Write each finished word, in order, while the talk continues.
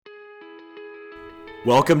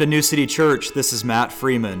Welcome to New City Church. This is Matt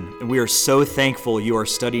Freeman, and we are so thankful you are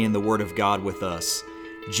studying the Word of God with us.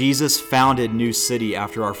 Jesus founded New City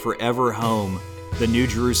after our forever home, the New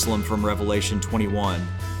Jerusalem from Revelation 21.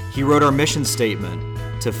 He wrote our mission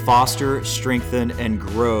statement to foster, strengthen, and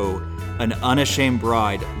grow an unashamed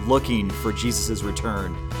bride looking for Jesus'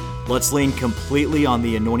 return. Let's lean completely on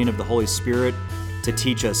the anointing of the Holy Spirit to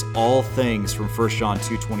teach us all things from 1 John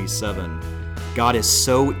 2:27. God is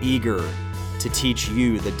so eager to teach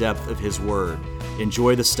you the depth of His Word.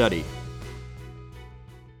 Enjoy the study.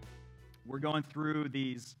 We're going through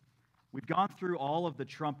we've gone through all of the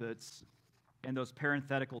trumpets and those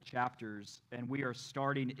parenthetical chapters, and we are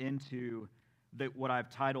starting into what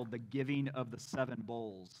I've titled the giving of the seven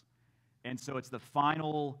bowls. And so it's the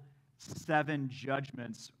final seven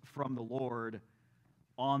judgments from the Lord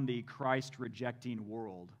on the Christ-rejecting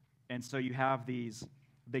world. And so you have the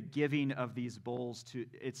giving of these bowls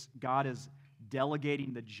God is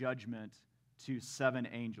delegating the judgment to seven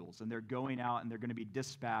angels, and they're going out and they're going to be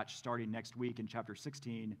dispatched starting next week in chapter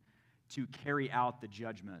 16 to carry out the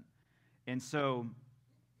judgment. And so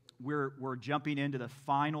we're jumping into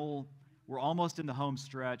we're almost in the home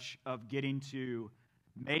stretch of getting to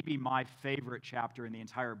maybe my favorite chapter in the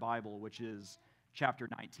entire Bible, which is chapter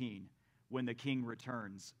 19, when the king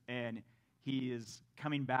returns, and he is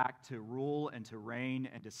coming back to rule and to reign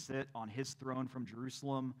and to sit on his throne from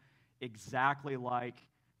Jerusalem, exactly like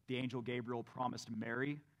the angel Gabriel promised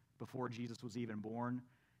Mary before Jesus was even born.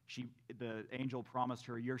 The angel promised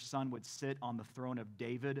her, your son would sit on the throne of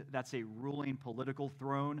David. That's a ruling political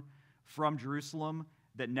throne from Jerusalem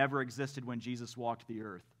that never existed when Jesus walked the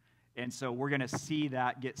earth. And so we're going to see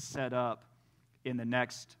that get set up in the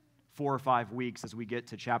next 4 or 5 weeks as we get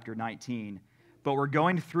to chapter 19. But we're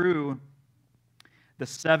going through the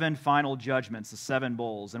seven final judgments, the seven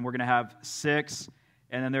bowls, and we're going to have 6.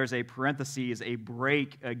 And then there's a parenthesis, a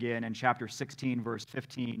break again in chapter 16, verse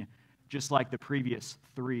 15, just like the previous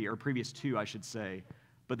 2, I should say.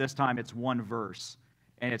 But this time it's one verse,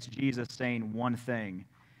 and it's Jesus saying one thing.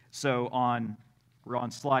 So we're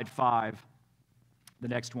on slide 5, the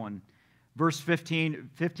next one. Verse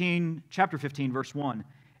 15, chapter 15, verse 1.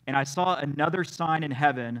 And I saw another sign in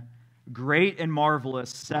heaven, great and marvelous,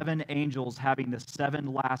 7 angels having the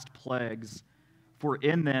 7 last plagues, for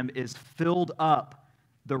in them is filled up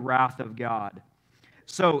the wrath of God.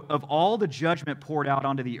 So of all the judgment poured out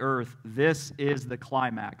onto the earth, this is the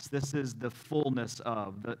climax. This is the fullness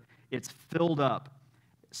of. It's filled up.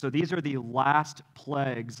 So these are the last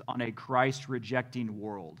plagues on a Christ-rejecting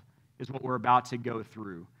world, is what we're about to go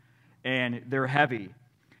through. And they're heavy,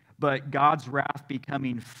 but God's wrath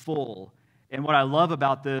becoming full. And what I love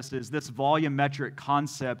about this is this volumetric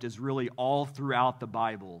concept is really all throughout the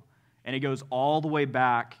Bible. And it goes all the way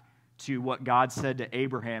back to what God said to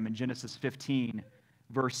Abraham in Genesis 15,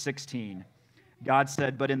 verse 16. God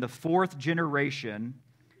said, but in the 4th generation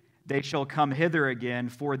they shall come hither again,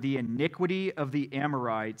 for the iniquity of the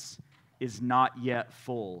Amorites is not yet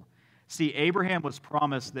full. See, Abraham was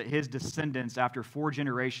promised that his descendants after 4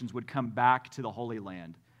 generations would come back to the Holy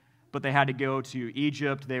Land. But they had to go to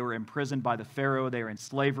Egypt. They were imprisoned by the Pharaoh. They were in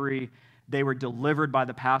slavery. They were delivered by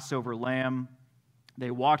the Passover lamb. They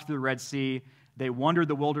walked through the Red Sea. They wandered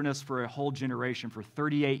the wilderness for a whole generation. For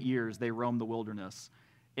 38 years, they roamed the wilderness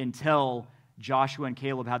until Joshua and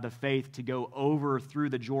Caleb had the faith to go over through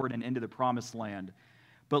the Jordan into the promised land.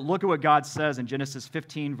 But look at what God says in Genesis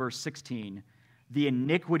 15, verse 16. The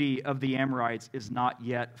iniquity of the Amorites is not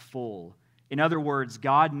yet full. In other words,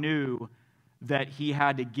 God knew that He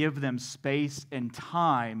had to give them space and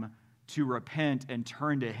time to repent and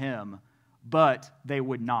turn to Him, but they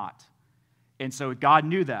would not. And so God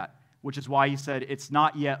knew that, which is why He said it's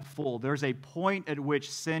not yet full. There's a point at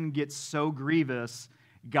which sin gets so grievous,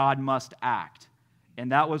 God must act.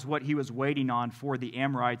 And that was what He was waiting on for the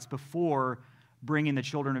Amorites before bringing the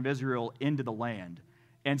children of Israel into the land.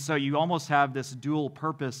 And so you almost have this dual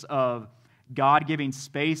purpose of God giving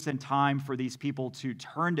space and time for these people to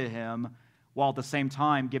turn to Him, while at the same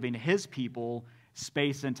time giving His people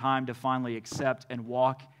space and time to finally accept and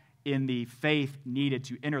walk in the faith needed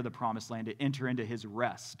to enter the promised land, to enter into His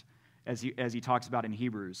rest, as he talks about in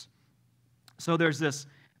Hebrews. So there's this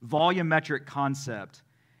volumetric concept,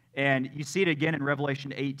 and you see it again in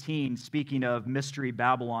Revelation 18, speaking of mystery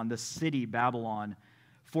Babylon, the city Babylon.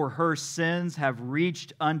 For her sins have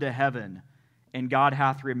reached unto heaven, and God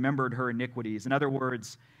hath remembered her iniquities. In other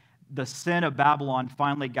words, the sin of Babylon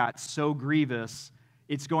finally got so grievous,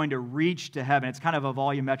 it's going to reach to heaven. It's kind of a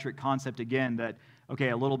volumetric concept again that, okay,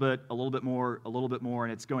 a little bit more,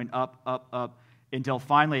 and it's going up, up, up, until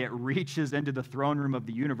finally it reaches into the throne room of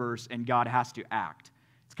the universe and God has to act.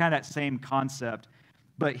 It's kind of that same concept.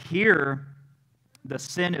 But here, the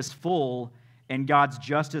sin is full, and God's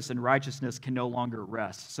justice and righteousness can no longer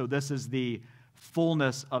rest. So this is the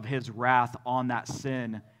fullness of his wrath on that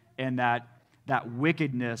sin and that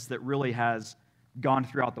wickedness that really has gone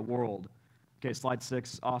throughout the world. Okay, slide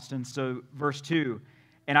 6, Austin. So verse 2,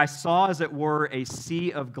 and I saw as it were a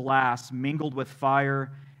sea of glass mingled with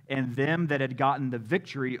fire, and them that had gotten the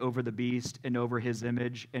victory over the beast and over his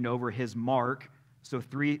image and over his mark. So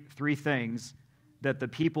three things that the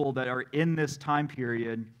people that are in this time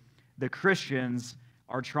period, the Christians,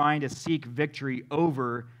 are trying to seek victory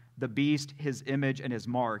over the beast, his image, and his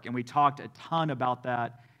mark. And we talked a ton about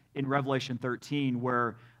that in Revelation 13,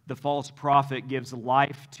 where the false prophet gives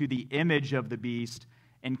life to the image of the beast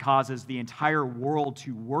and causes the entire world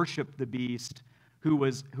to worship the beast who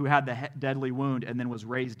had the deadly wound and then was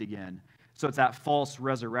raised again. So it's that false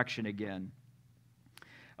resurrection again.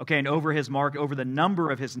 Okay, and over his mark, over the number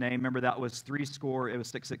of his name, remember that was 60, it was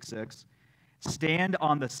 666, stand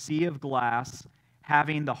on the sea of glass,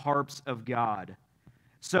 having the harps of God.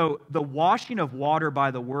 So the washing of water by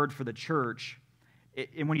the word for the church,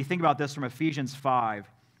 and when you think about this from Ephesians 5,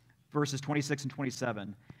 verses 26 and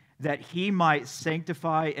 27, that he might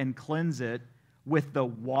sanctify and cleanse it with the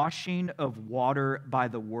washing of water by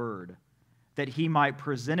the word, that he might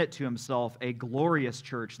present it to himself a glorious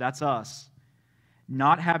church, that's us,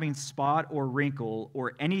 not having spot or wrinkle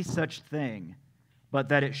or any such thing, but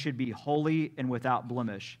that it should be holy and without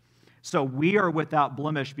blemish. So we are without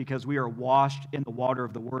blemish because we are washed in the water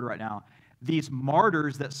of the word right now. These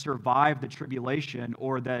martyrs that survive the tribulation,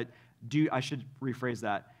 or that I should rephrase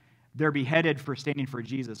that, they're beheaded for standing for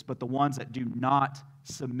Jesus, but the ones that do not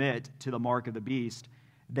submit to the mark of the beast,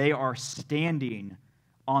 they are standing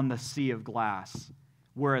on the sea of glass,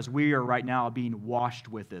 whereas we are right now being washed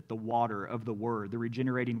with it, the water of the word, the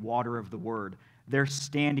regenerating water of the word. They're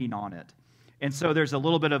standing on it. And so there's a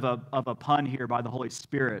little bit of a pun here by the Holy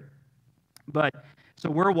Spirit. But so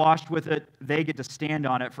we're washed with it. They get to stand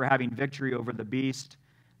on it for having victory over the beast,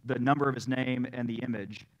 the number of his name, and the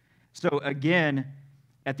image. So again,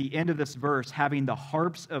 at the end of this verse, having the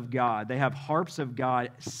harps of God, they have harps of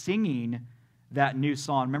God singing that new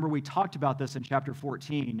song. Remember, we talked about this in chapter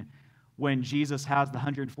 14 when Jesus has the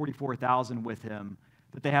 144,000 with him,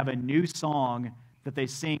 that they have a new song that they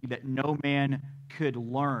sing that no man could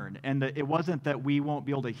learn. And it wasn't that we won't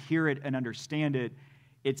be able to hear it and understand it.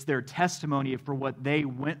 It's their testimony for what they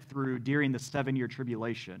went through during the 7-year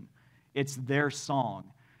tribulation. It's their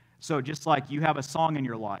song. So just like you have a song in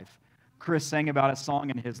your life, Chris sang about a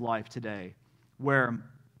song in his life today where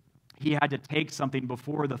he had to take something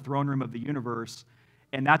before the throne room of the universe,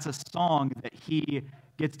 and that's a song that he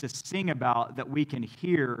gets to sing about that we can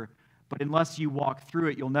hear, but unless you walk through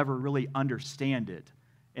it, you'll never really understand it.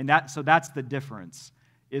 And so that's the difference,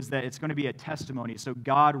 is that it's going to be a testimony. So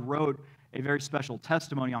God wrote a very special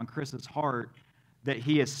testimony on Chris's heart that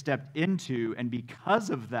he has stepped into, and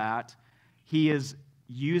because of that, he is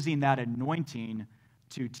using that anointing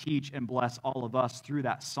to teach and bless all of us through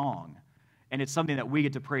that song. And it's something that we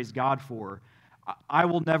get to praise God for. I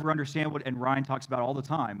will never understand and Ryan talks about all the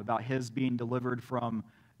time, about his being delivered from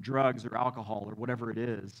drugs or alcohol or whatever it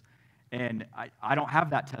is. And I don't have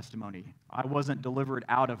that testimony. I wasn't delivered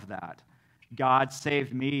out of that. God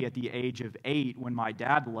saved me at the age of 8 when my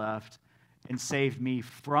dad left and saved me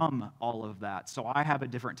from all of that. So I have a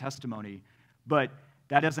different testimony. But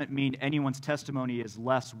that doesn't mean anyone's testimony is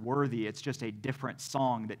less worthy. It's just a different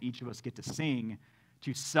song that each of us get to sing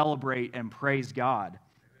to celebrate and praise God.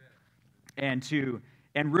 And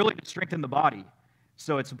really to strengthen the body.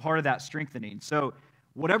 So it's a part of that strengthening. So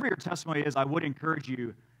whatever your testimony is, I would encourage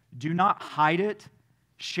you, do not hide it.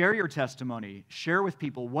 Share your testimony. Share with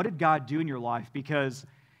people, what did God do in your life? Because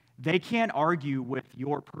they can't argue with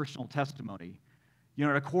your personal testimony. You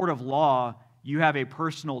know, in a court of law, you have a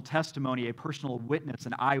personal testimony, a personal witness,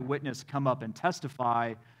 an eyewitness come up and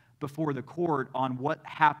testify before the court on what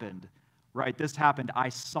happened, right? This happened, I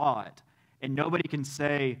saw it. And nobody can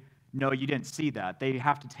say, no, you didn't see that. They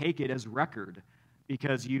have to take it as record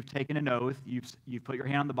because you've taken an oath, you've put your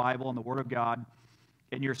hand on the Bible and the Word of God,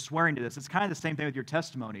 and you're swearing to this. It's kind of the same thing with your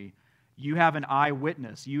testimony. You have an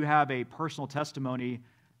eyewitness. You have a personal testimony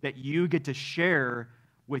that you get to share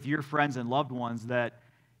with your friends and loved ones that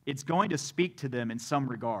it's going to speak to them in some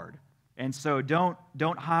regard. And so don't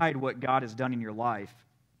hide what God has done in your life.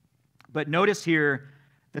 But notice here,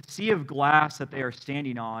 the sea of glass that they are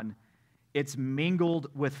standing on, it's mingled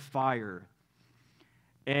with fire.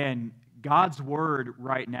 And God's word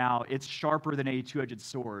right now, it's sharper than a two-edged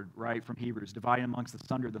sword, right, from Hebrews, dividing amongst the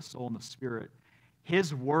sunder, the soul, and the spirit.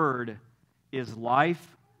 His word is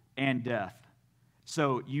life and death.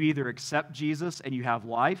 So you either accept Jesus and you have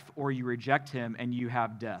life, or you reject him and you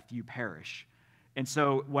have death, you perish. And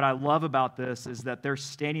so what I love about this is that they're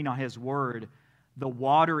standing on his word. The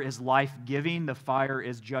water is life-giving, the fire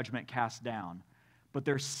is judgment cast down. But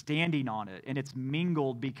they're standing on it, and it's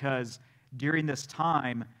mingled because during this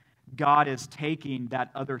time, God is taking that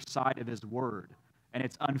other side of his word, and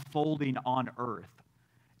it's unfolding on earth.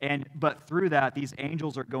 But through that, these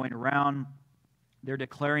angels are going around, they're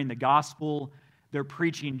declaring the gospel, they're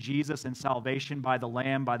preaching Jesus and salvation by the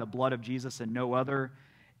Lamb, by the blood of Jesus and no other.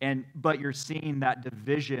 But you're seeing that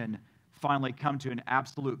division finally come to an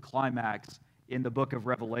absolute climax in the book of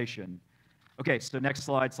Revelation. Okay, so next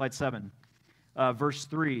slide, slide 7. Verse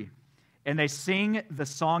 3. And they sing the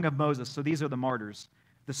song of Moses. So these are the martyrs.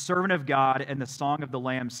 The servant of God and the song of the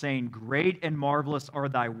Lamb, saying, Great and marvelous are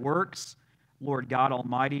thy works, Lord God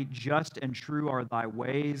Almighty. Just and true are thy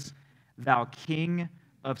ways, thou King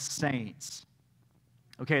of saints.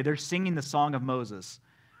 Okay, they're singing the song of Moses.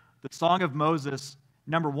 The song of Moses,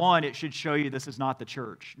 number one, it should show you this is not the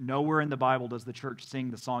church. Nowhere in the Bible does the church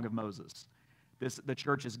sing the song of Moses. The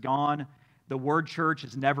church is gone. The word church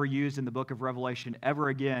is never used in the book of Revelation ever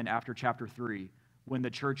again after chapter 3, when the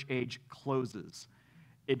church age closes.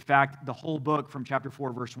 In fact, the whole book from chapter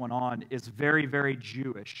 4, verse 1 on is very, very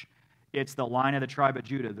Jewish. It's the line of the tribe of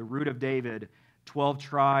Judah, the root of David. 12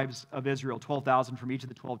 tribes of Israel, 12,000 from each of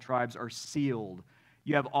the 12 tribes are sealed.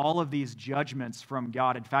 You have all of these judgments from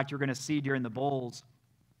God. In fact, you're going to see during the bowls,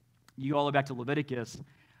 you all go back to Leviticus,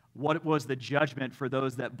 what was the judgment for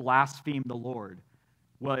those that blasphemed the Lord?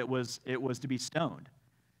 Well, it was to be stoned.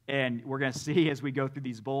 And we're going to see as we go through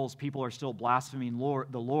these bowls, people are still blaspheming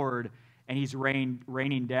the Lord, and he's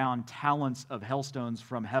raining down talents of hailstones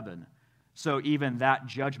from heaven. So even that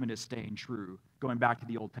judgment is staying true, going back to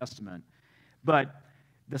the Old Testament. But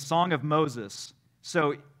the Song of Moses,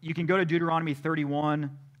 so you can go to Deuteronomy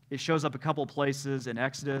 31. It shows up a couple places in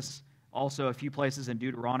Exodus, also a few places in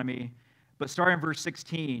Deuteronomy. But starting in verse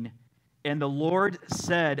 16, and the Lord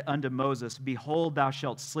said unto Moses, Behold, thou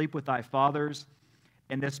shalt sleep with thy fathers,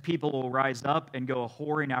 and this people will rise up and go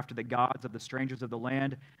a-whoring after the gods of the strangers of the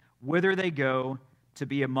land, whither they go to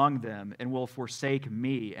be among them, and will forsake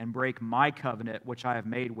me and break my covenant which I have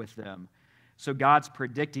made with them. So God's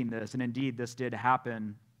predicting this, and indeed this did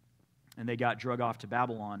happen, and they got drug off to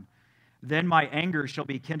Babylon. Then my anger shall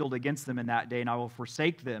be kindled against them in that day, and I will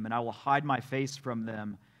forsake them, and I will hide my face from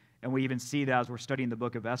them. And we even see that as we're studying the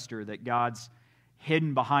book of Esther, that God's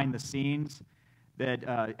hidden behind the scenes,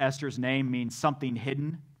 that Esther's name means something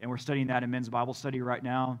hidden, and we're studying that in men's Bible study right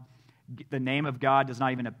now. The name of God does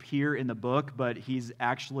not even appear in the book, but he's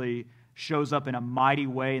actually shows up in a mighty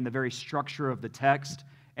way in the very structure of the text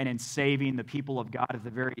and in saving the people of God at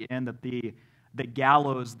the very end, that the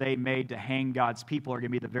gallows they made to hang God's people are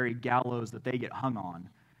going to be the very gallows that they get hung on.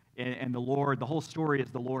 And the Lord, the whole story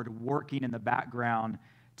is the Lord working in the background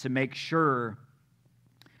to make sure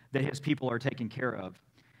that his people are taken care of.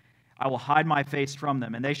 I will hide my face from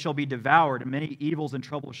them, and they shall be devoured, and many evils and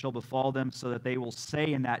troubles shall befall them, so that they will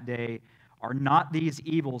say in that day, Are not these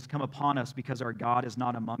evils come upon us because our God is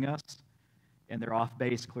not among us? And they're off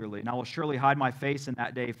base, clearly. And I will surely hide my face in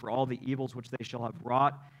that day for all the evils which they shall have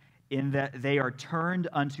wrought, in that they are turned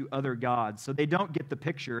unto other gods. So they don't get the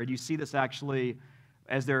picture, and you see this actually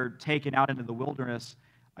as they're taken out into the wilderness.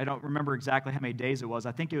 I don't remember exactly how many days it was.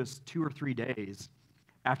 I think it was 2 or 3 days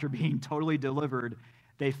after being totally delivered.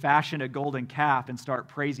 They fashion a golden calf and start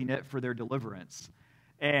praising it for their deliverance.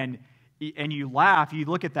 And you laugh, you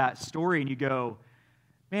look at that story and you go,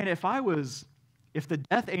 man, if the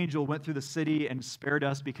death angel went through the city and spared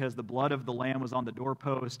us because the blood of the Lamb was on the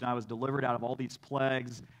doorpost and I was delivered out of all these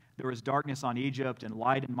plagues, there was darkness on Egypt and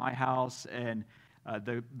light in my house, and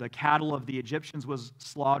the cattle of the Egyptians was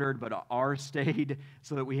slaughtered, but ours stayed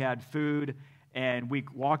so that we had food. And we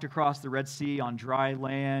walked across the Red Sea on dry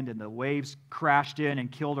land, and the waves crashed in and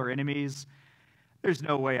killed our enemies. There's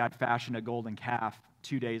no way I'd fashion a golden calf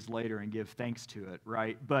 2 days later and give thanks to it,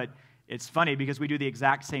 right? But it's funny because we do the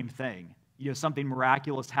exact same thing. Something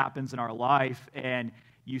miraculous happens in our life, and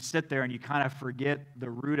you sit there and you kind of forget the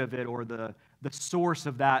root of it or the source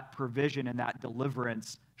of that provision and that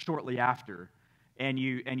deliverance shortly after. And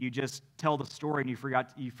you just tell the story and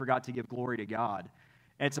you forgot to give glory to God.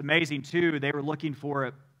 And it's amazing, too, they were looking for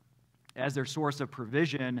it as their source of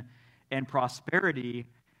provision and prosperity,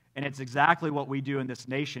 and it's exactly what we do in this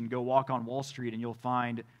nation. Go walk on Wall Street and you'll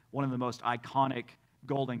find one of the most iconic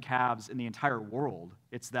golden calves in the entire world.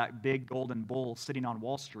 It's that big golden bull sitting on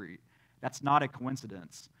Wall Street. That's not a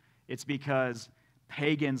coincidence. It's because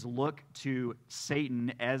pagans look to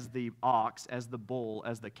Satan as the ox, as the bull,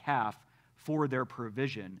 as the calf for their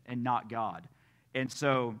provision and not God. And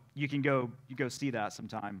so you go see that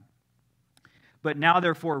sometime. But now,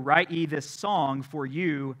 therefore, write ye this song for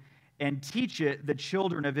you, and teach it the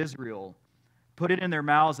children of Israel. Put it in their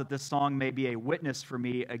mouths, that this song may be a witness for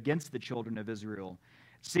me against the children of Israel.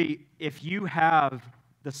 See, if you have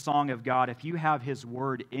the song of God, if you have his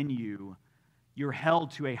word in you, you're held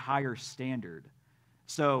to a higher standard.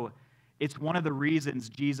 So it's one of the reasons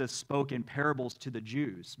Jesus spoke in parables to the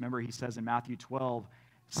Jews. Remember, he says in Matthew 12,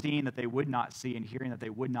 seeing that they would not see and hearing that they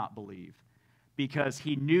would not believe, because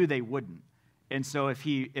he knew they wouldn't. And so if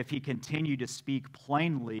he continued to speak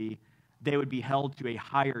plainly, they would be held to a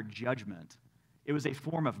higher judgment. It was a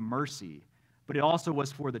form of mercy, but it also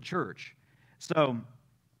was for the church. So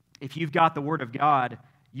if you've got the word of God,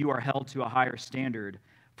 you are held to a higher standard.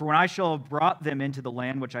 For when I shall have brought them into the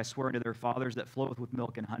land which I swore unto their fathers, that floweth with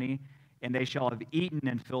milk and honey, and they shall have eaten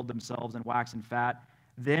and filled themselves and waxen fat,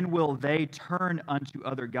 then will they turn unto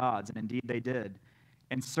other gods, and indeed they did,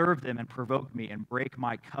 and serve them and provoke me and break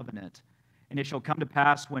my covenant. And it shall come to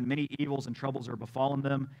pass, when many evils and troubles are befallen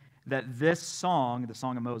them, that this song, the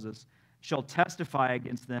song of Moses, shall testify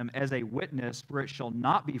against them as a witness, for it shall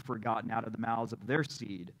not be forgotten out of the mouths of their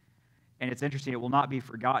seed. And it's interesting, it will not be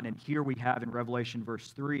forgotten. And here we have in Revelation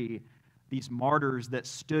verse 3, these martyrs that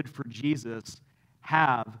stood for Jesus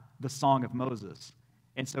have the song of Moses.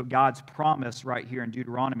 And so God's promise right here in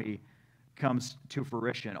Deuteronomy comes to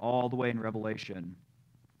fruition all the way in Revelation.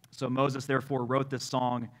 So Moses therefore wrote this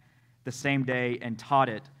song the same day and taught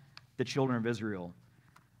it the children of Israel.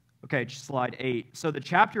 Okay, slide 8. So the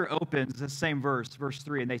chapter opens, the same verse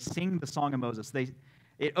 3, and they sing the song of Moses.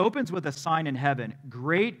 It opens with a sign in heaven,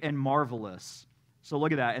 great and marvelous. So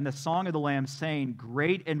look at that. And the song of the Lamb saying,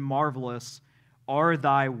 great and marvelous are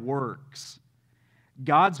thy works.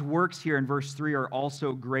 God's works here in verse 3 are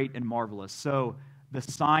also great and marvelous. So the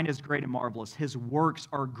sign is great and marvelous. His works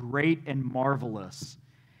are great and marvelous.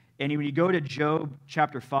 And when you go to Job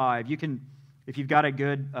chapter 5, you can, if you've got a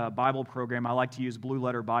good Bible program, I like to use Blue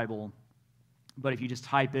Letter Bible. But if you just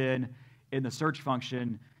type in the search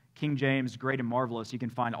function, King James, great and marvelous, you can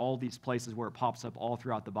find all these places where it pops up all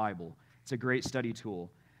throughout the Bible. It's a great study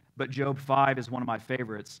tool. But Job 5 is one of my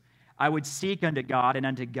favorites. I would seek unto God, and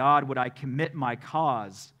unto God would I commit my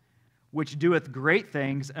cause, which doeth great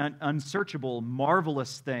things and unsearchable,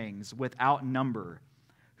 marvelous things without number,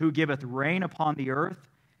 who giveth rain upon the earth,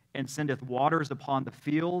 and sendeth waters upon the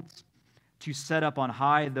fields, to set up on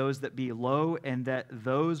high those that be low, and that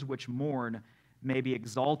those which mourn may be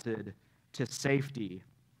exalted to safety.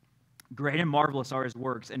 Great and marvelous are his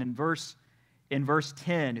works. And in verse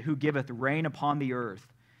 10, who giveth rain upon the earth.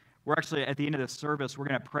 We're actually, at the end of this service, we're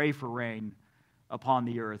going to pray for rain upon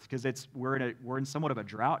the earth, because we're in somewhat of a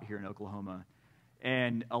drought here in Oklahoma.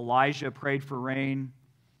 And Elijah prayed for rain.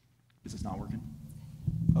 Is this not working?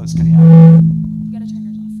 Oh, it's cutting out. You got to turn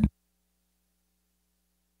yours off.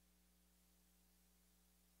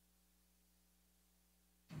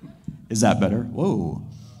 Is that better? Whoa.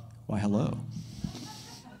 Why, hello.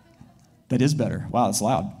 That is better. Wow, that's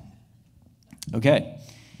loud. Okay.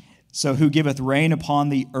 So who giveth rain upon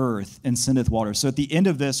the earth and sendeth water. So at the end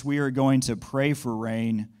of this, we are going to pray for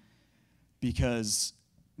rain because,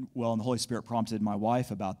 well, and the Holy Spirit prompted my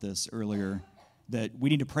wife about this earlier, that we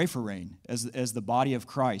need to pray for rain as the body of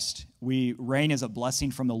Christ. Rain is a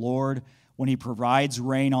blessing from the Lord. When he provides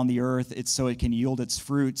rain on the earth, it's so it can yield its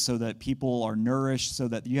fruit, so that people are nourished, so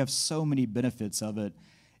that you have so many benefits of it.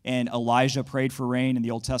 And Elijah prayed for rain in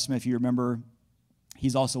the Old Testament, if you remember.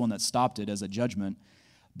 He's also one that stopped it as a judgment.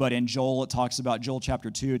 But in Joel, Joel chapter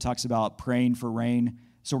 2, it talks about praying for rain.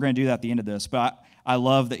 So we're going to do that at the end of this. But I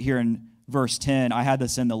love that here in verse 10, I had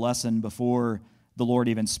this in the lesson before the Lord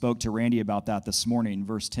even spoke to Randy about that this morning.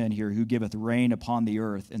 Verse 10 here, who giveth rain upon the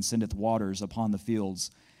earth and sendeth waters upon the fields.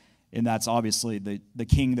 And that's obviously the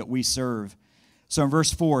king that we serve. So in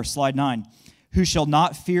verse 4, slide 9, who shall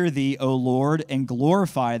not fear thee, O Lord, and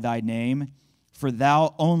glorify thy name, for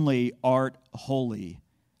thou only art holy.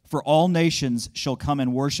 For all nations shall come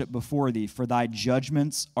and worship before thee, for thy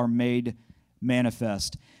judgments are made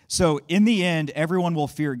manifest. So in the end, everyone will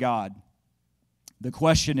fear God. The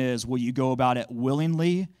question is, will you go about it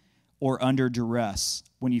willingly or under duress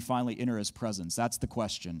when you finally enter his presence? That's the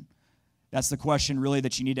question. That's the question really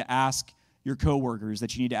that you need to ask your coworkers,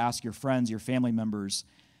 that you need to ask your friends, your family members.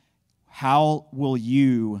 How will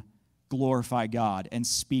you glorify God and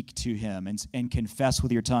speak to him and confess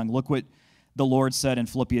with your tongue? Look what the Lord said in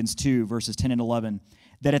Philippians 2, verses 10 and 11,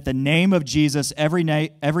 that at the name of Jesus, every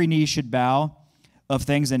knee should bow, of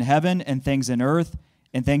things in heaven and things in earth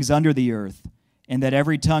and things under the earth, and that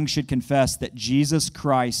every tongue should confess that Jesus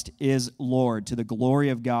Christ is Lord, to the glory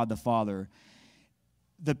of God the Father.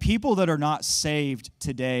 the people that are not saved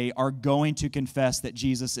today are going to confess that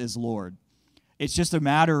Jesus is Lord. It's just a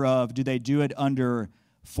matter of, do they do it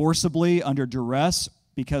forcibly, under duress,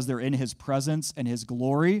 because they're in his presence and his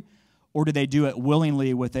glory, or do they do it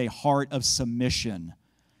willingly with a heart of submission?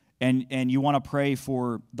 And you want to pray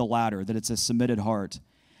for the latter, that it's a submitted heart.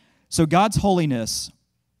 So God's holiness,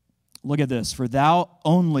 look at this, for thou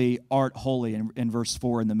only art holy, in verse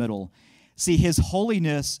 4 in the middle. See, his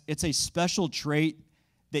holiness, it's a special trait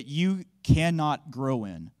that you cannot grow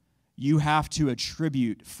in. You have to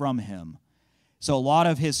attribute from him. So a lot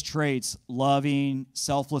of his traits, loving,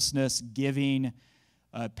 selflessness, giving,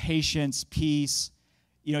 patience, peace,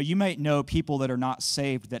 you might know people that are not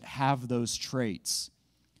saved that have those traits,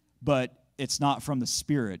 but it's not from the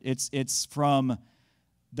Spirit. It's from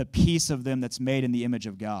the piece of them that's made in the image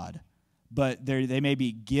of God. But they may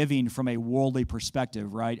be giving from a worldly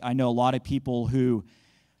perspective, right? I know a lot of people who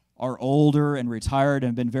are older and retired and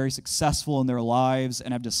have been very successful in their lives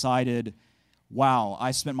and have decided, wow,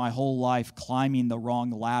 I spent my whole life climbing the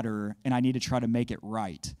wrong ladder and I need to try to make it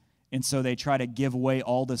right. And so they try to give away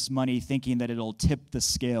all this money thinking that it'll tip the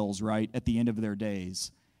scales, right, at the end of their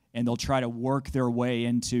days. And they'll try to work their way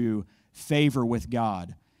into favor with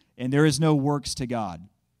God. And there is no works to God.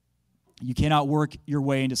 You cannot work your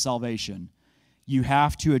way into salvation. You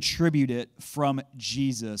have to attribute it from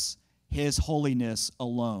Jesus, his holiness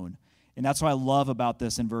alone. And that's what I love about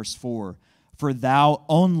this in verse 4. For thou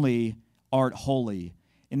only art holy.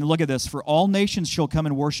 And look at this. For all nations shall come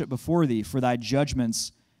and worship before thee, for thy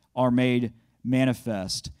judgments are made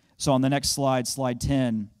manifest. So on the next slide, slide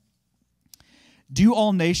 10, do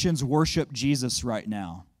all nations worship Jesus right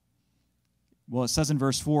now? Well, it says in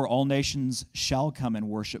verse 4, all nations shall come and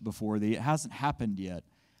worship before thee. It hasn't happened yet.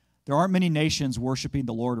 There aren't many nations worshiping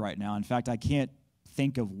the Lord right now. In fact, I can't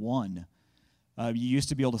think of one. You used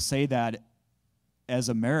to be able to say that as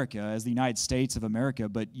America, as the United States of America,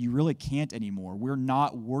 but you really can't anymore. We're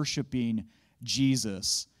not worshiping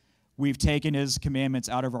Jesus. We've taken his commandments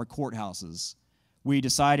out of our courthouses. We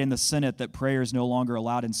decide in the Senate that prayer is no longer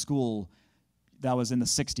allowed in school. That was in the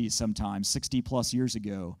 60s sometime, 60 plus years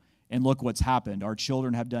ago. And look what's happened. Our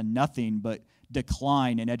children have done nothing but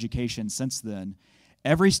decline in education since then.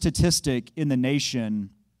 Every statistic in the nation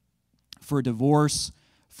for divorce,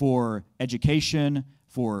 for education,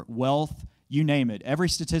 for wealth, you name it, every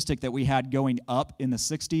statistic that we had going up in the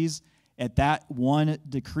 60s, at that one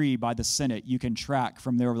decree by the Senate, you can track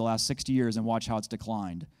from there over the last 60 years and watch how it's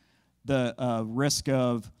declined. The risk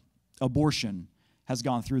of abortion has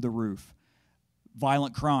gone through the roof.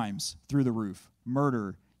 Violent crimes through the roof.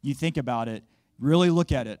 Murder. You think about it, really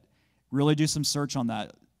look at it, really do some search on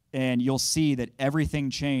that, and you'll see that everything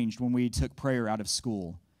changed when we took prayer out of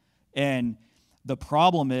school. And the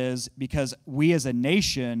problem is because we as a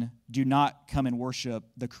nation do not come and worship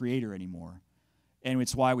the Creator anymore. And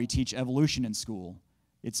it's why we teach evolution in school.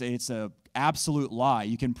 It's an absolute lie.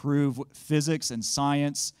 You can prove physics and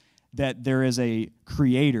science that there is a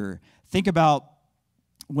Creator. Think about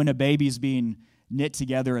when a baby's being knit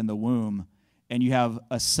together in the womb, and you have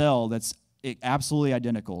a cell that's absolutely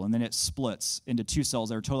identical, and then it splits into two cells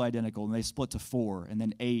that are totally identical, and they split to 4, and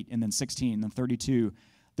then 8, and then 16, and then 32.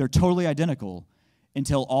 They're totally identical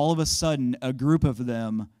until all of a sudden a group of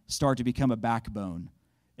them start to become a backbone,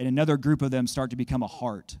 and another group of them start to become a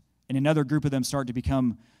heart, and another group of them start to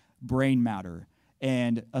become brain matter,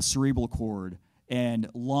 and a cerebral cord, and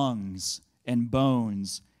lungs, and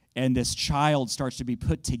bones, and this child starts to be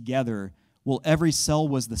put together. Well, every cell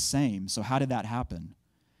was the same, so how did that happen?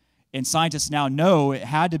 And scientists now know it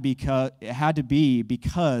had to be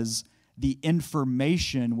because the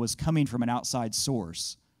information was coming from an outside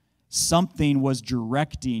source. Something was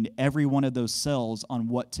directing every one of those cells on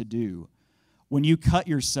what to do. When you cut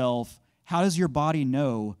yourself, how does your body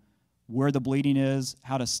know where the bleeding is,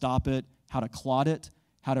 how to stop it, how to clot it,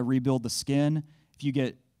 how to rebuild the skin? If you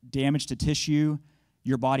get damage to tissue,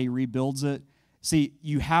 your body rebuilds it. See,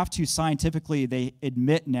 you have to scientifically, they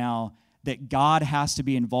admit now that God has to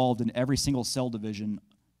be involved in every single cell division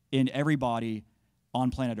in every body on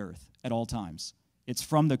planet Earth at all times. It's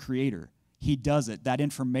from the Creator. He does it. That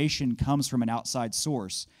information comes from an outside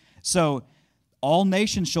source. So all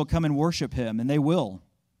nations shall come and worship him, and they will.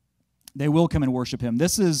 They will come and worship him.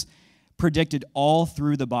 This is predicted all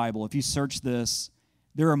through the Bible. If you search this,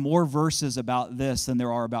 there are more verses about this than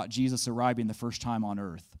there are about Jesus arriving the first time on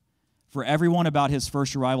earth. For everyone about his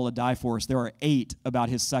first arrival to die for us, there are 8 about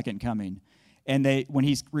his second coming. And when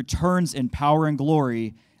he returns in power and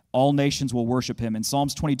glory, all nations will worship him. In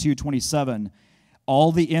Psalms 22:27,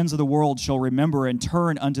 all the ends of the world shall remember and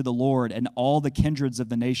turn unto the Lord, and all the kindreds of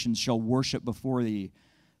the nations shall worship before thee.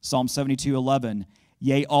 Psalm 72:11,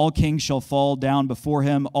 Yea, all kings shall fall down before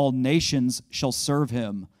him, all nations shall serve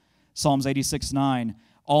him. Psalms 86:9.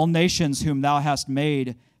 All nations whom thou hast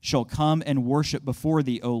made shall come and worship before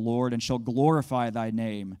thee, O Lord, and shall glorify thy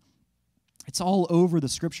name. It's all over the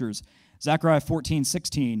scriptures. Zechariah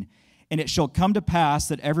 14:16. And it shall come to pass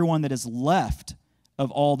that everyone that is left of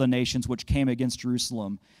all the nations which came against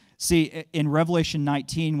Jerusalem. See, in Revelation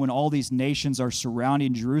 19, when all these nations are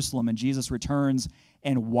surrounding Jerusalem and Jesus returns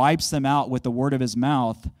and wipes them out with the word of his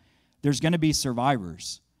mouth, there's going to be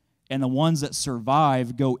survivors. And the ones that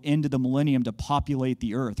survive go into the millennium to populate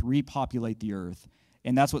the earth, repopulate the earth.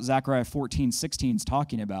 And that's what Zechariah 14:16 is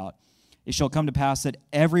talking about. It shall come to pass that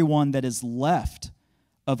everyone that is left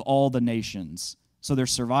of all the nations, so they're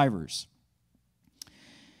survivors,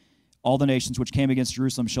 all the nations which came against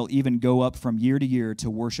Jerusalem shall even go up from year to year to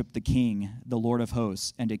worship the King, the Lord of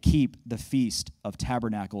hosts, and to keep the Feast of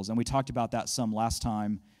Tabernacles. And we talked about that some last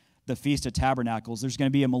time, the Feast of Tabernacles. There's going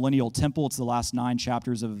to be a millennial temple. It's the last 9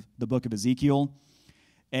 chapters of the book of Ezekiel.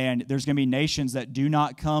 And there's going to be nations that do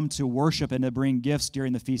not come to worship and to bring gifts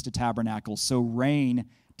during the Feast of Tabernacles. So rain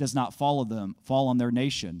does not fall on their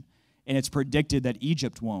nation. And it's predicted that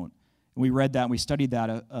Egypt won't. And we read that and we studied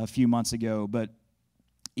that a few months ago. But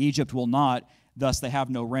Egypt will not, thus they have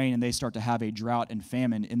no rain, and they start to have a drought and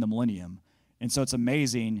famine in the millennium. And so it's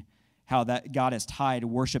amazing how that God has tied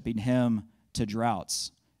worshiping him to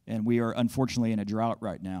droughts. And we are unfortunately in a drought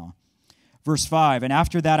right now. Verse 5, and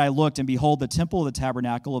after that I looked, and behold, the temple of the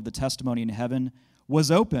tabernacle of the testimony in heaven was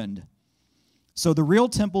opened. So the real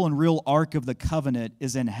temple and real ark of the covenant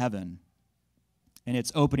is in heaven. And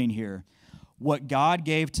it's opening here. What God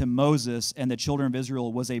gave to Moses and the children of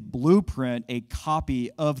Israel was a blueprint, a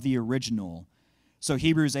copy of the original. So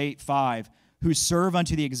Hebrews 8:5, who serve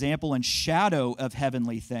unto the example and shadow of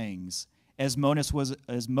heavenly things, as Moses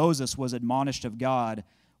was admonished of God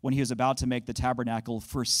when he was about to make the tabernacle.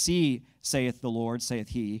 For see, saith the Lord, saith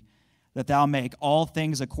he, that thou make all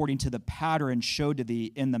things according to the pattern showed to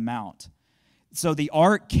thee in the mount. So the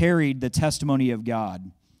ark carried the testimony of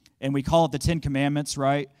God. And we call it the 10 Commandments,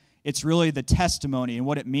 right? It's really the testimony, and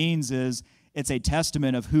what it means is it's a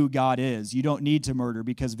testament of who God is. You don't need to murder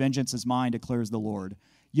because vengeance is mine, declares the Lord.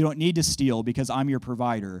 You don't need to steal because I'm your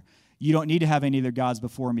provider. You don't need to have any other gods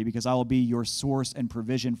before me because I will be your source and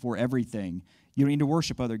provision for everything. You don't need to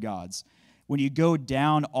worship other gods. When you go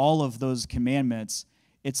down all of those commandments,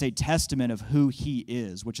 it's a testament of who he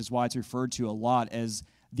is, which is why it's referred to a lot as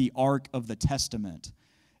the Ark of the Testament.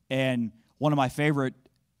 And one of my favorite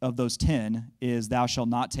of those 10 is thou shalt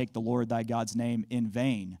not take the Lord thy God's name in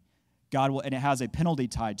vain. God will, and it has a penalty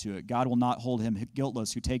tied to it. God will not hold him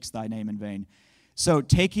guiltless who takes thy name in vain. So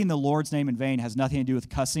taking the Lord's name in vain has nothing to do with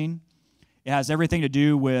cussing. It has everything to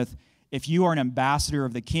do with if you are an ambassador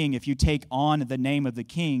of the king, if you take on the name of the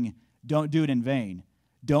king, don't do it in vain.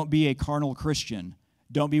 Don't be a carnal Christian.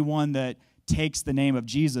 Don't be one that takes the name of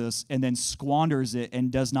Jesus and then squanders it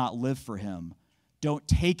and does not live for him. Don't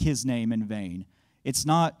take his name in vain. It's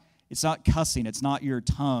not cussing. It's not your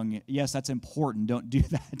tongue. Yes, that's important. Don't do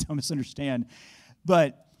that. Don't misunderstand.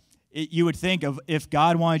 But you would think of if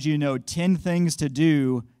God wanted you to know 10 things to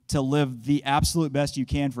do to live the absolute best you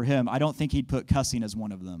can for him, I don't think he'd put cussing as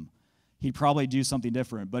one of them. He'd probably do something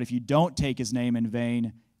different. But if you don't take his name in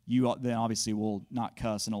vain, you then obviously will not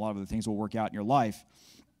cuss, and a lot of other things will work out in your life.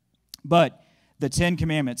 But the 10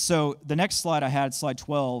 Commandments. So the next slide I had, slide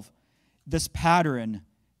 12, this pattern.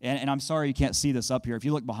 And I'm sorry you can't see this up here. If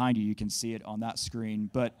you look behind you, you can see it on that screen.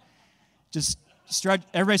 But just stretch,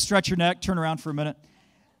 everybody stretch your neck, turn around for a minute.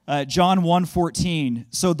 John 1:14.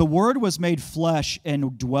 So the Word was made flesh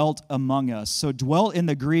and dwelt among us. So dwelt in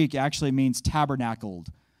the Greek actually means tabernacled.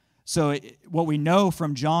 So what we know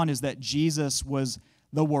from John is that Jesus was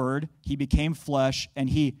the Word. He became flesh and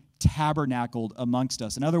he tabernacled amongst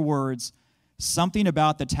us. In other words, something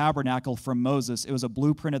about the tabernacle from Moses, it was a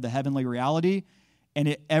blueprint of the heavenly reality,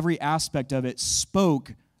 and every aspect of it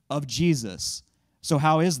spoke of Jesus. So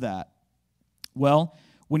how is that? Well,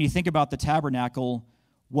 when you think about the tabernacle,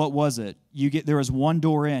 what was it? There was one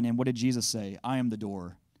door in, and what did Jesus say? I am the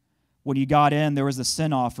door. When you got in, there was the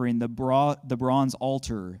sin offering, the bronze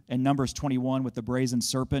altar. And Numbers 21 with the brazen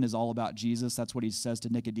serpent is all about Jesus. That's what he says to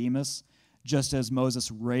Nicodemus. Just as Moses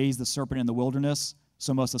raised the serpent in the wilderness,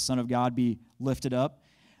 so must the Son of God be lifted up.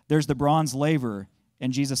 There's the bronze laver.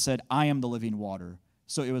 And Jesus said, I am the living water.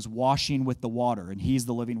 So it was washing with the water, and he's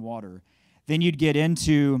the living water. Then you'd get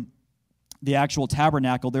into the actual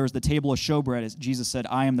tabernacle. There was the table of showbread. As Jesus said,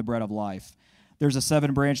 I am the bread of life. There's a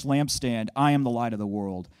 7-branch lampstand. I am the light of the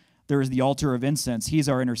world. There is the altar of incense. He's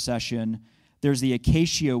our intercession. There's the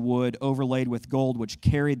acacia wood overlaid with gold, which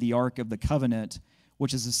carried the Ark of the Covenant,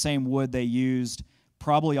 which is the same wood they used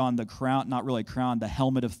probably on the crown, not really crown, the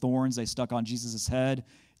helmet of thorns they stuck on Jesus' head.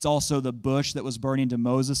 It's also the bush that was burning to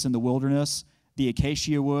Moses in the wilderness, the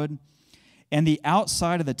acacia wood. And the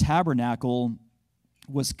outside of the tabernacle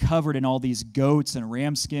was covered in all these goats and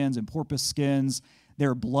ram skins and porpoise skins.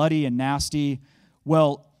 They're bloody and nasty.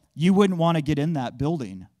 Well, you wouldn't want to get in that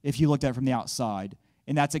building if you looked at it from the outside.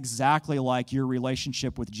 And that's exactly like your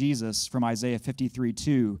relationship with Jesus from Isaiah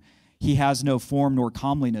 53:2. He has no form nor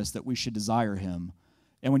comeliness that we should desire him.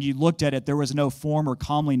 And when you looked at it, there was no form or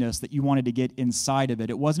comeliness that you wanted to get inside of it.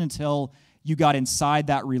 It wasn't until you got inside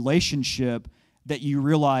that relationship that you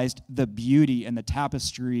realized the beauty and the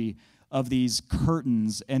tapestry of these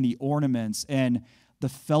curtains and the ornaments and the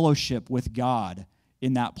fellowship with God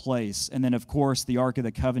in that place. And then, of course, the Ark of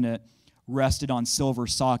the Covenant rested on silver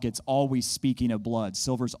sockets, always speaking of blood.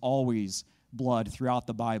 Silver's always blood throughout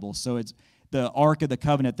the Bible. So it's the Ark of the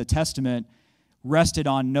Covenant, the Testament, rested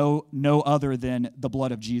on no other than the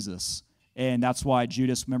blood of Jesus. And that's why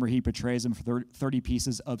Judas, remember, he betrays him for 30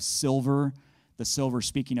 pieces of silver, the silver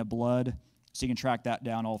speaking of blood. So you can track that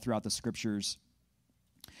down all throughout the Scriptures.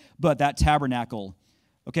 But that tabernacle,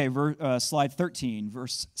 okay, slide 13,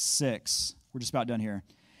 verse 6. We're just about done here.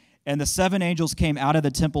 And the 7 angels came out of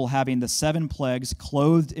the temple having the 7 plagues,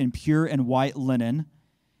 clothed in pure and white linen,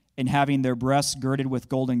 and having their breasts girded with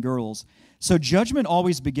golden girdles. So judgment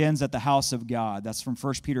always begins at the house of God. That's from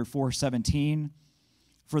 1 Peter 4:17.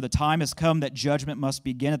 For the time has come that judgment must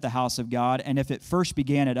begin at the house of God, and if it first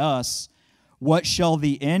began at us, what shall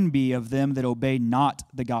the end be of them that obey not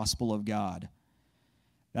the gospel of God?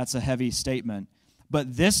 That's a heavy statement.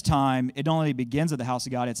 But this time, it not only begins at the house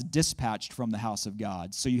of God, it's dispatched from the house of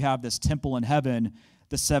God. So you have this temple in heaven,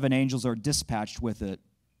 the 7 angels are dispatched with it.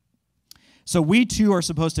 So we too are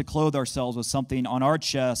supposed to clothe ourselves with something on our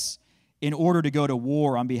chests in order to go to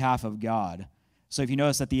war on behalf of God. So if you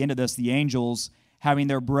notice at the end of this, the angels having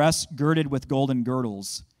their breasts girded with golden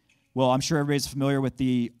girdles. Well, I'm sure everybody's familiar with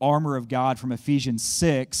the armor of God from Ephesians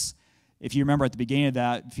 6. If you remember at the beginning of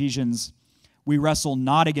that, Ephesians, we wrestle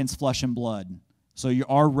not against flesh and blood. So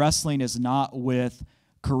our wrestling is not with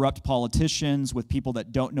corrupt politicians, with people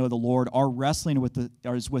that don't know the Lord. Our wrestling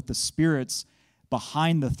is with the spirits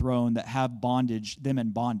behind the throne that have them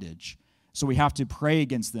in bondage. So we have to pray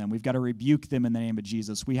against them. We've got to rebuke them in the name of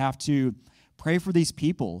Jesus. We have to pray for these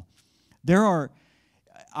people.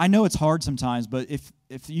 I know it's hard sometimes, but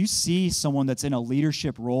if you see someone that's in a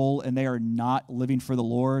leadership role and they are not living for the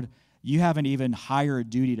Lord, you have an even higher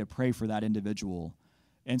duty to pray for that individual.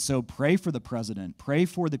 And so pray for the president. Pray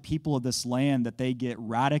for the people of this land that they get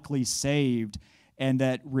radically saved and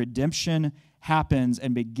that redemption happens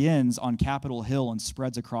and begins on Capitol Hill and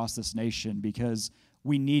spreads across this nation, because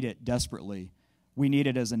we need it desperately. We need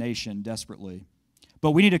it as a nation desperately.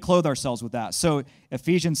 But we need to clothe ourselves with that. So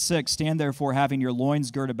Ephesians 6, stand therefore having your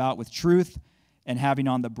loins girt about with truth and having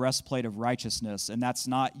on the breastplate of righteousness. And that's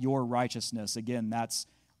not your righteousness. Again, that's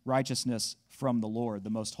righteousness from the Lord,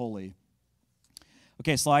 the most holy.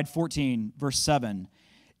 Okay, slide 14, verse 7.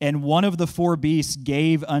 And one of the 4 beasts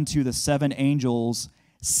gave unto the 7 angels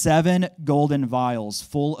 7 golden vials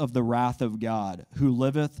full of the wrath of God, who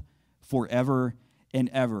liveth forever and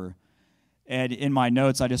ever. And in my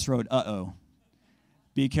notes, I just wrote, uh-oh,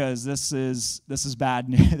 because this is bad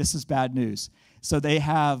news. This is bad news. So they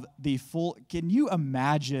have the full, can you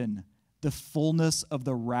imagine the fullness of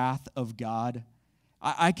the wrath of God?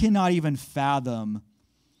 I cannot even fathom.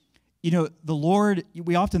 You know, the Lord,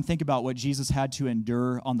 we often think about what Jesus had to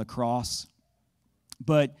endure on the cross,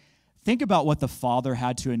 but think about what the Father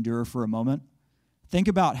had to endure for a moment. Think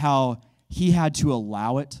about how he had to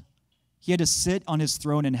allow it. He had to sit on his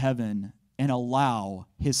throne in heaven and allow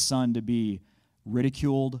his Son to be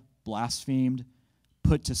ridiculed, blasphemed,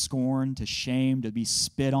 put to scorn, to shame, to be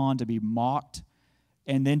spit on, to be mocked,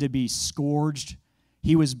 and then to be scourged.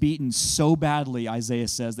 He was beaten so badly, Isaiah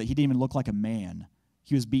says, that he didn't even look like a man.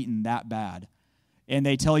 He was beaten that bad. And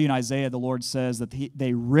they tell you in Isaiah, the Lord says that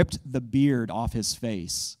they ripped the beard off his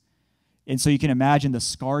face. And so you can imagine the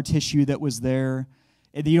scar tissue that was there.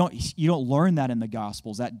 And you don't learn that in the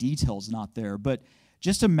Gospels. That detail's not there. But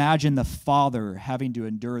just imagine the Father having to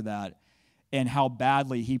endure that and how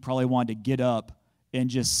badly he probably wanted to get up and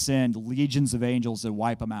just send legions of angels to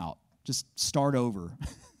wipe them out. Just start over.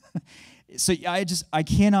 So I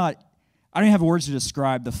don't have words to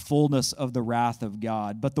describe the fullness of the wrath of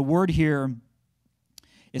God. But the word here,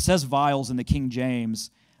 it says vials in the King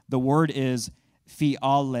James. The word is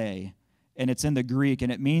phiale, and it's in the Greek,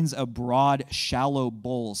 and it means a broad, shallow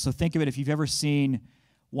bowl. So think of it, if you've ever seen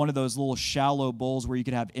one of those little shallow bowls where you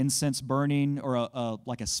could have incense burning or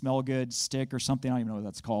like a smell good stick or something. I don't even know what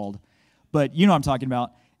that's called. But you know what I'm talking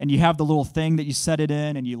about. and you have the little thing that you set it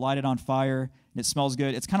in, and you light it on fire, and it smells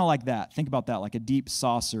good. It's kind of like that. Think about that, like a deep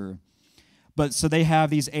saucer. But so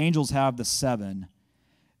these angels have the 7.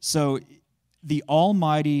 So the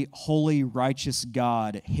almighty, holy, righteous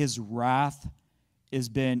God, his wrath has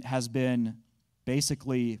been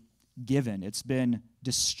basically given. It's been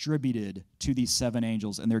distributed to these 7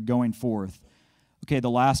 angels, and they're going forth. Okay, the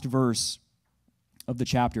last verse of the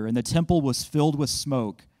chapter. And the temple was filled with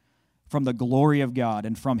smoke from the glory of God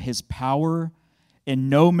and from his power, and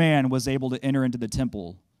no man was able to enter into the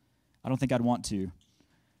temple. I don't think I'd want to,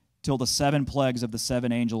 till the 7 plagues of the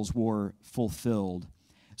 7 angels were fulfilled.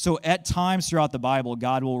 So at times throughout the Bible,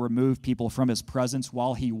 God will remove people from his presence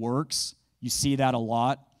while he works. You see that a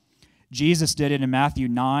lot. Jesus did it in Matthew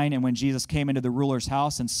 9, and when Jesus came into the ruler's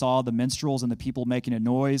house and saw the minstrels and the people making a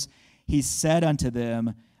noise, he said unto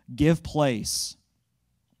them, give place,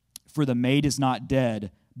 for the maid is not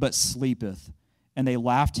dead, but sleepeth. And they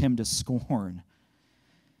laughed him to scorn.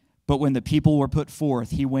 But when the people were put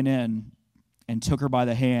forth, he went in and took her by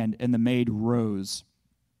the hand, and the maid rose.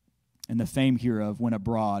 And the fame hereof went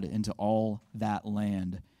abroad into all that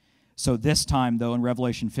land. So this time, though, in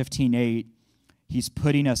Revelation 15:8, he's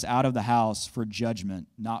putting us out of the house for judgment,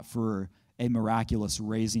 not for a miraculous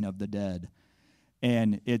raising of the dead.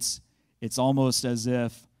 And it's almost as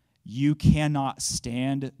if you cannot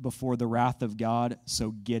stand before the wrath of God,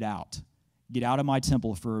 so get out. Get out of my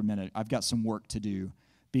temple for a minute. I've got some work to do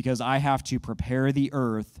because I have to prepare the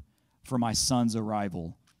earth for my son's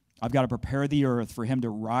arrival. I've got to prepare the earth for him to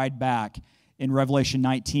ride back in Revelation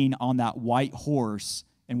 19 on that white horse,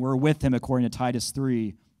 and we're with him according to Titus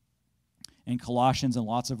 3 and Colossians and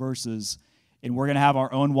lots of verses, and we're going to have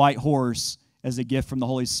our own white horse as a gift from the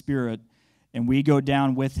Holy Spirit, and we go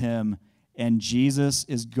down with him, and Jesus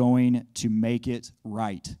is going to make it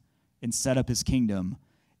right and set up his kingdom,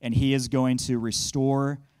 and he is going to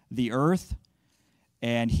restore the earth,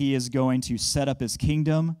 and he is going to set up his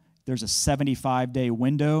kingdom. There's a 75-day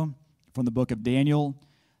window from the book of Daniel.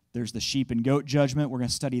 There's the sheep and goat judgment. We're going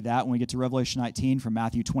to study that when we get to Revelation 19 from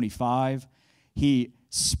Matthew 25. He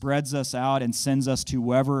spreads us out and sends us to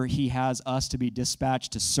wherever he has us to be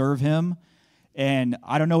dispatched to serve him. And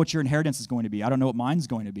I don't know what your inheritance is going to be. I don't know what mine's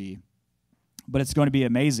going to be. But it's going to be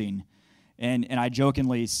amazing. And I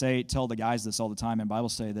jokingly tell the guys this all the time in Bible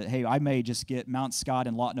study that, hey, I may just get Mount Scott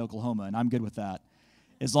in Lawton, Oklahoma, and I'm good with that.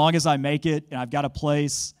 As long as I make it and I've got a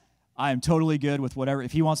place, I am totally good with whatever.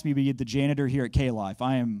 If he wants me to be the janitor here at K-Life,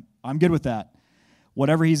 I'm good with that.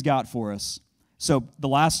 Whatever he's got for us. So the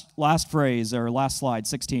last phrase, or last slide,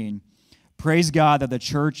 16. Praise God that the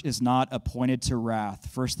church is not appointed to wrath.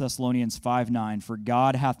 1 Thessalonians 5:9. For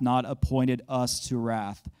God hath not appointed us to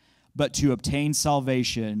wrath, but to obtain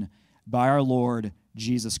salvation by our Lord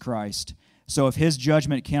Jesus Christ. So if his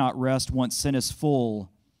judgment cannot rest once sin is full,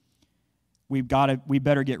 we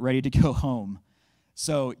better get ready to go home.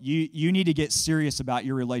 So you need to get serious about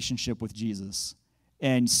your relationship with Jesus,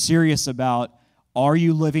 and serious about, are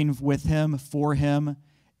you living with him, for him,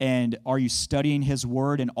 and are you studying his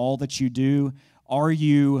word in all that you do? Are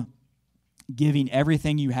you giving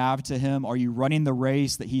everything you have to him? Are you running the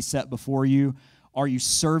race that he set before you? Are you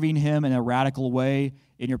serving him in a radical way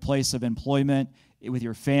in your place of employment, with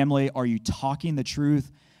your family? Are you talking the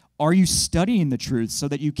truth? Are you studying the truth so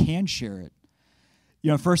that you can share it? You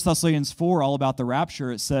know, 1 Thessalonians 4, all about the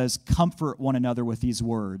rapture, it says, comfort one another with these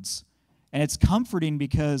words. And it's comforting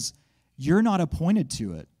because you're not appointed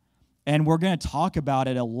to it. And we're going to talk about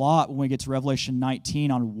it a lot when we get to Revelation 19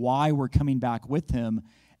 on why we're coming back with him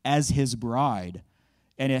as his bride.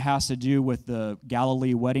 And it has to do with the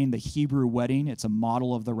Galilee wedding, the Hebrew wedding. It's a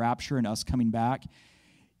model of the rapture and us coming back.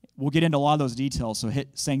 We'll get into a lot of those details, so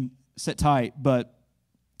sit tight. But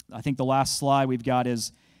I think the last slide we've got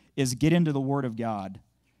is get into the Word of God.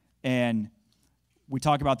 And we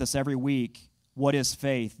talk about this every week. What is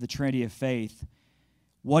faith? The Trinity of faith.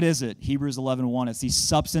 What is it? Hebrews 11:1. It's the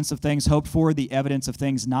substance of things hoped for, the evidence of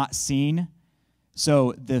things not seen.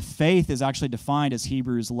 So the faith is actually defined as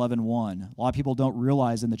Hebrews 11:1. A lot of people don't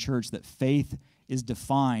realize in the church that faith is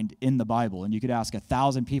defined in the Bible. And you could ask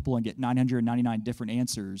 1,000 people and get 999 different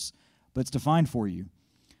answers, but it's defined for you.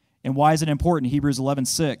 And why is it important? Hebrews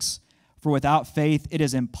 11:6. For without faith, it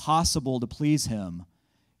is impossible to please him.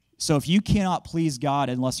 So if you cannot please God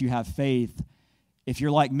unless you have faith, if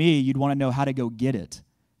you're like me, you'd want to know how to go get it.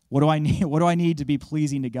 What do I need? What do I need to be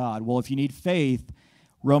pleasing to God? Well, if you need faith,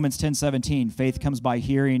 Romans 10:17, faith comes by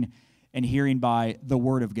hearing, and hearing by the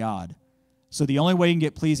Word of God. So the only way you can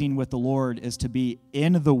get pleasing with the Lord is to be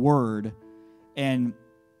in the Word. And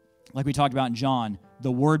like we talked about in John,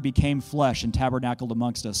 the Word became flesh and tabernacled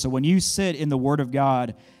amongst us. So when you sit in the Word of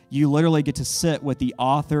God, you literally get to sit with the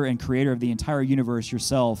author and creator of the entire universe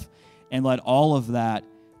yourself and let all of that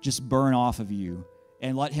just burn off of you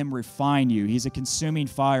and let him refine you. He's a consuming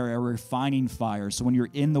fire, a refining fire. So when you're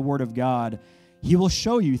in the Word of God, he will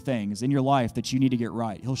show you things in your life that you need to get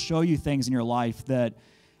right. He'll show you things in your life that,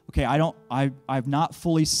 okay, I've not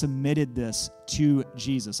fully submitted this to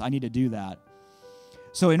Jesus. I need to do that.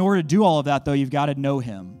 So in order to do all of that, though, you've got to know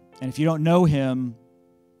him. And if you don't know him,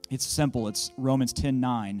 it's simple. It's Romans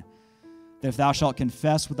 10:9. That if thou shalt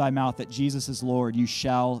confess with thy mouth that Jesus is Lord, you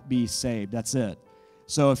shall be saved. That's it.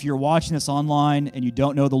 So if you're watching this online and you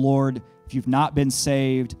don't know the Lord, if you've not been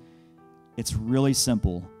saved, it's really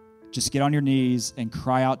simple. Just get on your knees and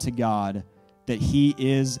cry out to God that he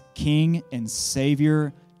is King and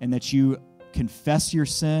Savior, and that you confess your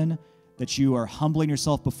sin, that you are humbling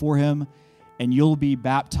yourself before him, and you'll be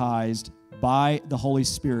baptized by the Holy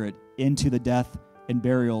Spirit into the death and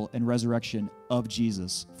burial and resurrection of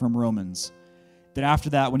Jesus from Romans. Then after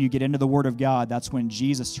that, when you get into the Word of God, that's when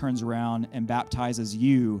Jesus turns around and baptizes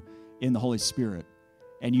you in the Holy Spirit.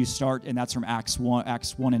 And you start, and that's from Acts 1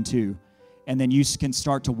 and 2. And then you can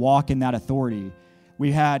start to walk in that authority.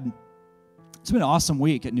 It's been an awesome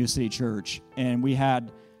week at New City Church, and we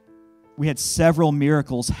had several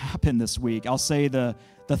miracles happen this week. I'll say the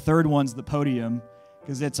third one's the podium,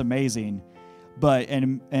 because it's amazing. But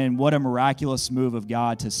and what a miraculous move of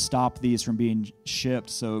God to stop these from being shipped.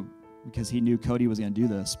 So because he knew Cody was going to do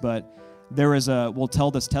this, but we'll tell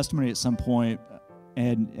this testimony at some point,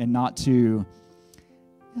 and not to.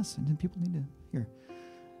 Yes, and then people need to hear.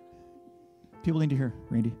 People need to hear,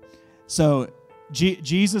 Randy. So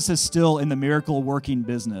Jesus is still in the miracle working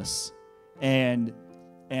business, and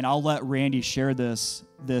I'll let Randy share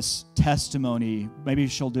this testimony. Maybe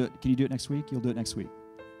she'll do it. Can you do it next week? You'll do it next week.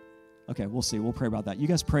 Okay, we'll see. We'll pray about that. You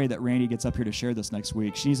guys pray that Randy gets up here to share this next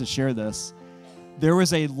week. She needs to share this. There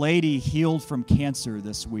was a lady healed from cancer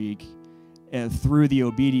this week through the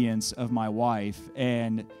obedience of my wife,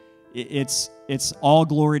 and it's all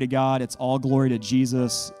glory to God. It's all glory to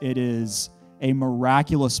Jesus. It is a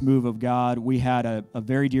miraculous move of God. We had a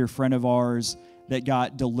very dear friend of ours that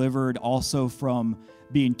got delivered also from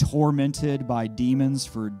being tormented by demons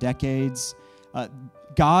for decades.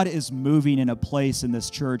 God is moving in a place in this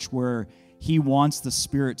church where he wants the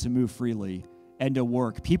Spirit to move freely and to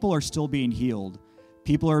work. People are still being healed.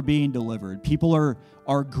 People are being delivered. People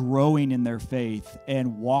are growing in their faith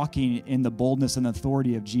and walking in the boldness and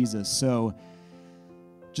authority of Jesus. So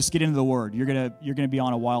just get into the Word. You're gonna be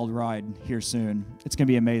on a wild ride here soon. It's gonna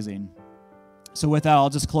be amazing. So with that, I'll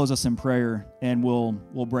just close us in prayer, and we'll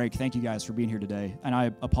break. Thank you guys for being here today. And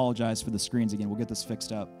I apologize for the screens again. We'll get this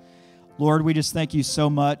fixed up. Lord, we just thank you so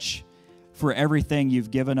much for everything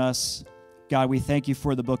you've given us. God, we thank you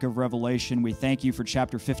for the book of Revelation. We thank you for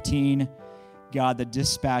chapter 15. God, the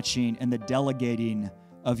dispatching and the delegating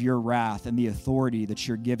of your wrath and the authority that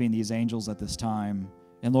you're giving these angels at this time.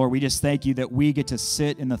 And Lord, we just thank you that we get to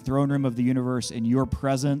sit in the throne room of the universe in your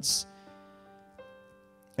presence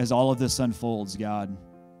as all of this unfolds, God.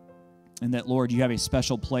 And that, Lord, you have a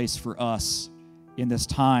special place for us in this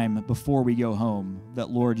time before we go home. That,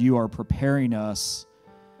 Lord, you are preparing us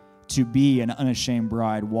to be an unashamed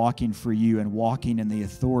bride, walking for you and walking in the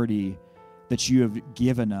authority that you have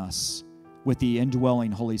given us with the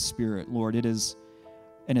indwelling Holy Spirit. Lord, it is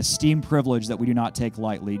an esteemed privilege that we do not take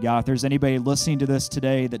lightly. God, if there's anybody listening to this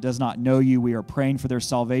today that does not know you, we are praying for their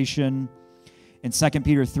salvation. In 2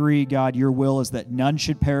 Peter 3, God, your will is that none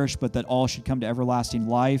should perish, but that all should come to everlasting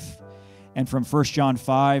life. And from 1 John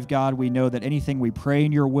 5, God, we know that anything we pray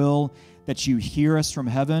in your will, that you hear us from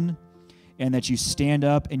heaven, and that you stand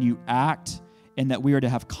up and you act, and that we are to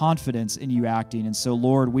have confidence in you acting. And so,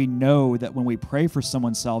 Lord, we know that when we pray for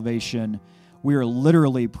someone's salvation, we are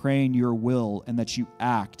literally praying your will and that you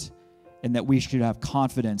act, and that we should have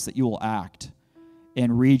confidence that you will act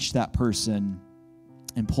and reach that person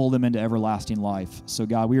and pull them into everlasting life. So,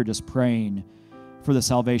 God, we are just praying for the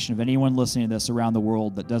salvation of anyone listening to this around the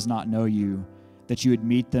world that does not know you, that you would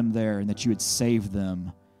meet them there and that you would save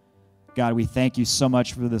them. God, we thank you so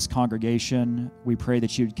much for this congregation. We pray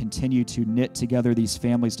that you would continue to knit together these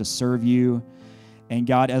families to serve you. And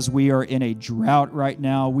God, as we are in a drought right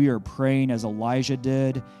now, we are praying as Elijah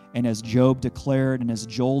did and as Job declared and as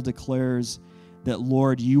Joel declares that,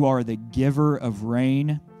 Lord, you are the giver of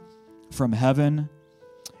rain from heaven,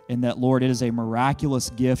 and that, Lord, it is a miraculous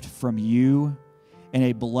gift from you and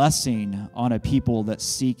a blessing on a people that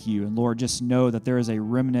seek you. And Lord, just know that there is a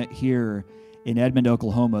remnant here in Edmond,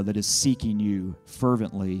 Oklahoma that is seeking you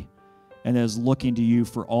fervently. and that is looking to you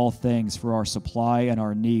for all things, for our supply and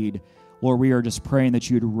our need. Lord, we are just praying that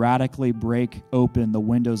you would radically break open the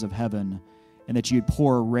windows of heaven and that you'd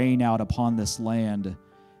pour rain out upon this land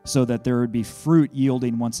so that there would be fruit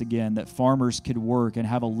yielding once again, that farmers could work and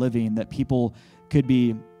have a living, that people could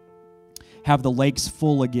have the lakes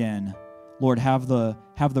full again. Lord, have the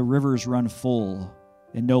rivers run full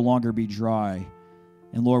and no longer be dry.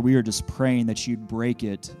 And Lord, we are just praying that you'd break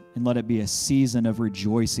it and let it be a season of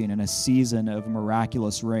rejoicing and a season of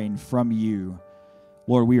miraculous rain from you.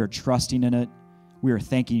 Lord, we are trusting in it. We are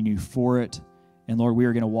thanking you for it. And Lord, we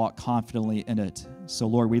are going to walk confidently in it. So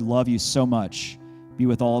Lord, we love you so much. Be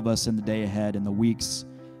with all of us in the day ahead, in the weeks,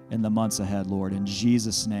 in the months ahead, Lord. In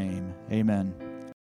Jesus' name, amen.